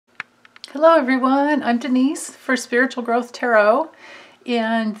Hello everyone, I'm Denise for Spiritual Growth Tarot,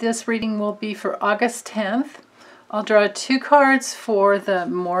 and this reading will be for August 10th. I'll draw 2 cards for the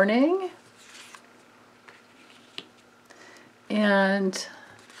morning and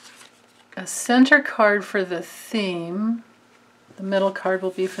a center card for the theme. The middle card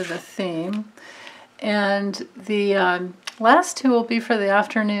will be for the theme, and the last 2 will be for the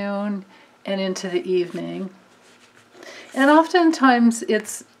afternoon and into the evening. And oftentimes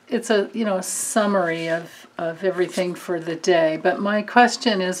it's a summary of everything for the day. But my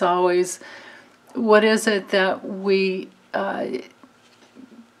question is always, what is it that we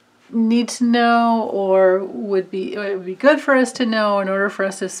need to know, or it would be good for us to know in order for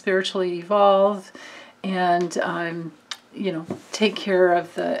us to spiritually evolve and take care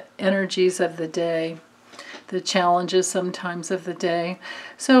of the energies of the day, the challenges sometimes of the day.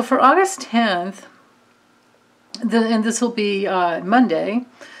 So for August 10th, and this will be Monday,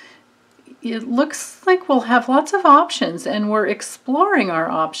 it looks like we'll have lots of options, and we're exploring our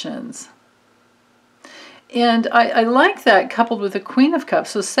options. And I like that coupled with the Queen of Cups.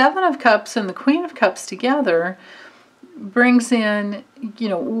 So 7 of Cups and the Queen of Cups together brings in,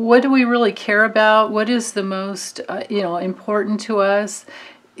 what do we really care about? What is the most, important to us?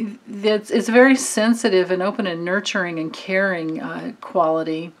 It's very sensitive and open and nurturing and caring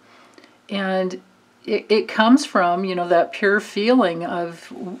quality. And it comes from, that pure feeling of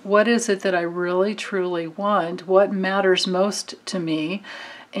what is it that I really, truly want? What matters most to me?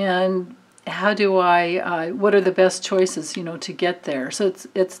 And how do what are the best choices, to get there? So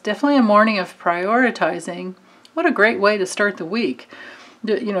it's definitely a morning of prioritizing. What a great way to start the week.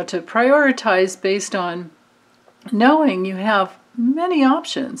 To prioritize based on knowing you have many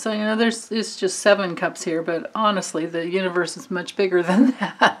options. So, it's just 7 cups here, but honestly, the universe is much bigger than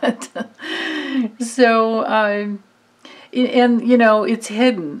that. So, it's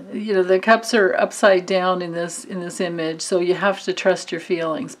hidden. The cups are upside down in this image, so you have to trust your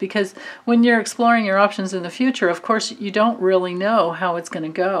feelings, because when you're exploring your options in the future, of course, you don't really know how it's going to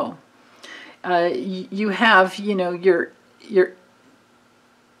go. You have, your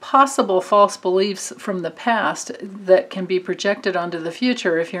possible false beliefs from the past that can be projected onto the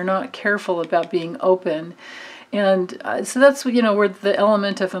future if you're not careful about being open. And so that's, where the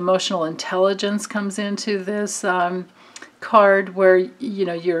element of emotional intelligence comes into this card, where,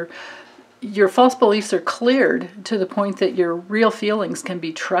 your false beliefs are cleared to the point that your real feelings can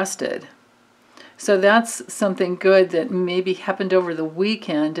be trusted. So that's something good that maybe happened over the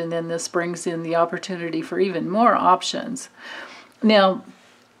weekend, and then this brings in the opportunity for even more options. Now,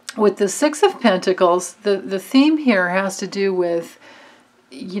 with the 6 of Pentacles, the theme here has to do with,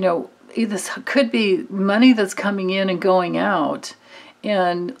 this could be money that's coming in and going out,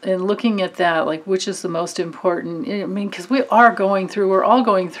 and looking at that, like, which is the most important. I mean, because we're all going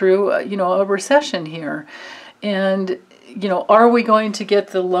through, a recession here. And, are we going to get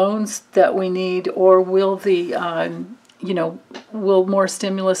the loans that we need, or will will more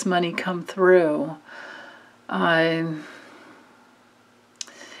stimulus money come through?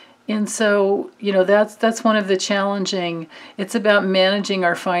 And so, that's one of the challenging. It's about managing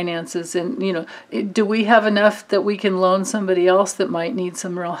our finances, and, do we have enough that we can loan somebody else that might need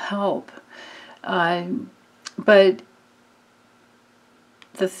some real help? But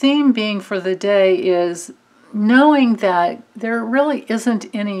the theme being for the day is knowing that there really isn't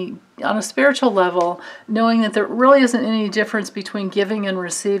any, on a spiritual level, knowing that there really isn't any difference between giving and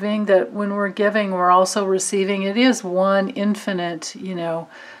receiving, that when we're giving, we're also receiving. It is one infinite,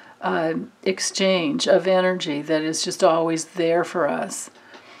 exchange of energy that is just always there for us.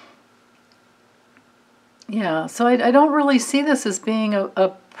 Yeah, so I don't really see this as being a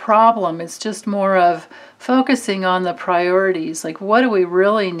problem. It's just more of focusing on the priorities, like what do we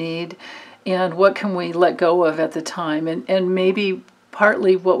really need and what can we let go of at the time. And maybe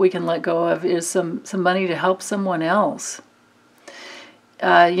partly what we can let go of is some money to help someone else.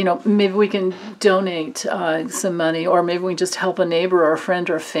 Maybe we can donate some money, or maybe we can just help a neighbor or a friend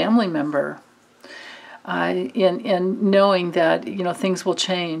or a family member. And knowing that, things will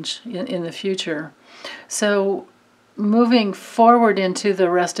change in the future. So moving forward into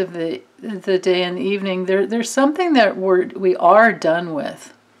the rest of the day and the evening, there's something that we are done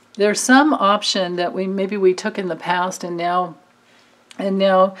with. There's some option that we took in the past, and now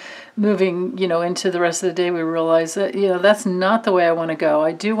moving, into the rest of the day, we realize that, that's not the way I want to go.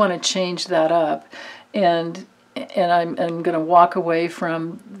 I do want to change that up, and I'm going to walk away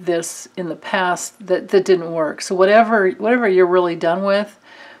from this in the past that didn't work. So whatever you're really done with,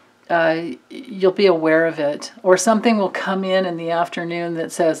 you'll be aware of it, or something will come in the afternoon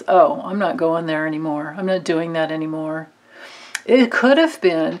that says, "Oh, I'm not going there anymore. I'm not doing that anymore." It could have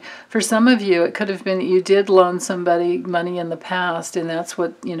been, for some of you, it could have been that you did loan somebody money in the past, and that's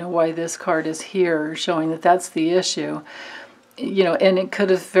what, why this card is here, showing that that's the issue. And it could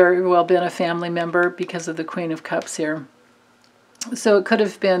have very well been a family member because of the Queen of Cups here. So it could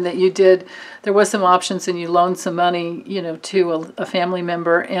have been that there was some options and you loaned some money, to a family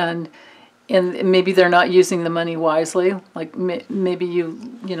member, and maybe they're not using the money wisely. Like maybe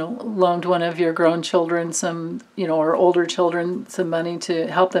you loaned one of your grown children some, or older children some money to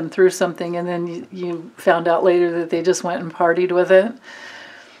help them through something, and then you found out later that they just went and partied with it,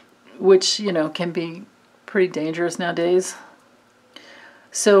 which, can be pretty dangerous nowadays.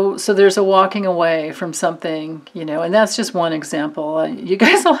 So there's a walking away from something, and that's just one example. You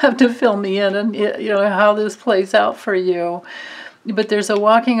guys will have to fill me in on, how this plays out for you. But there's a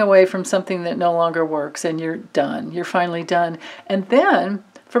walking away from something that no longer works, and you're done. You're finally done. And then,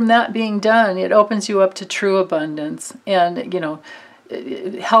 from that being done, it opens you up to true abundance and,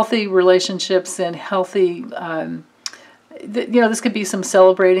 healthy relationships and healthy, this could be some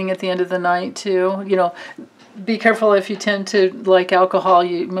celebrating at the end of the night, too. Be careful if you tend to like alcohol.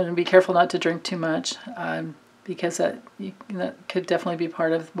 You want to be careful not to drink too much, because that could definitely be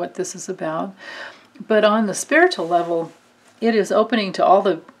part of what this is about. But on the spiritual level, it is opening to all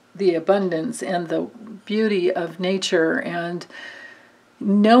the abundance and the beauty of nature, and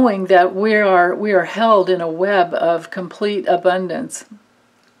knowing that we are held in a web of complete abundance.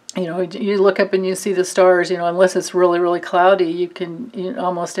 You look up and you see the stars. Unless it's really, really cloudy, you can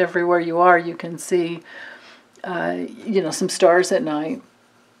almost everywhere you are, you can see some stars at night.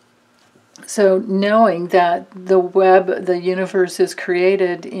 So knowing that the universe is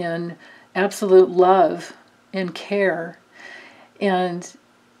created in absolute love and care, and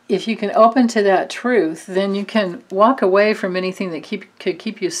if you can open to that truth, then you can walk away from anything that could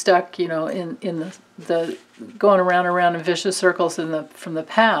keep you stuck, in the going around in vicious circles from the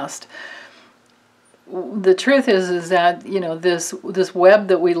past. The truth is that this web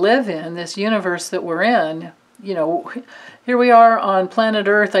that we live in, this universe that we're in. Here we are on planet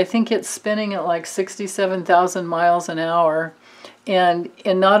Earth. I think it's spinning at like 67,000 miles an hour. And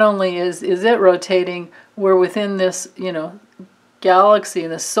not only is it rotating, we're within this, galaxy,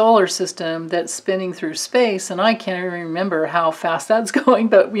 this solar system that's spinning through space. And I can't even remember how fast that's going,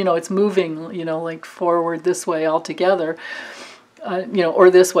 but, it's moving, like forward this way altogether,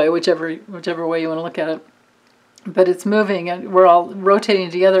 or this way, whichever way you want to look at it. But it's moving, and we're all rotating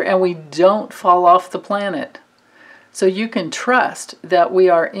together, and we don't fall off the planet. So you can trust that we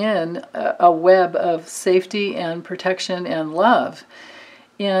are in a web of safety and protection and love.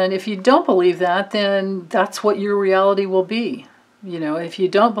 And if you don't believe that, then that's what your reality will be. If you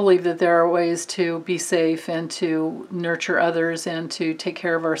don't believe that there are ways to be safe and to nurture others and to take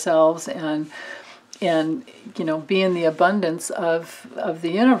care of ourselves and be in the abundance of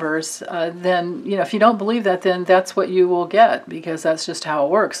the universe, then, if you don't believe that, then that's what you will get, because that's just how it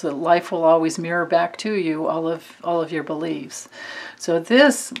works. That life will always mirror back to you all of your beliefs. So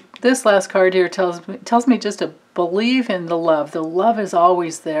this last card here tells me just to believe in the love. The love is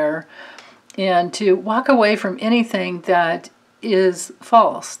always there, and to walk away from anything that is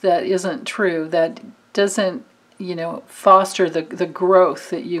false, that isn't true, that doesn't foster the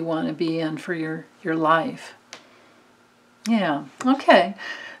growth that you want to be in for your life. Yeah, okay.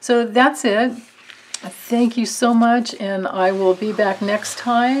 So that's it. Thank you so much, and I will be back next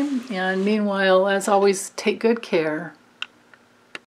time. And meanwhile, as always, take good care.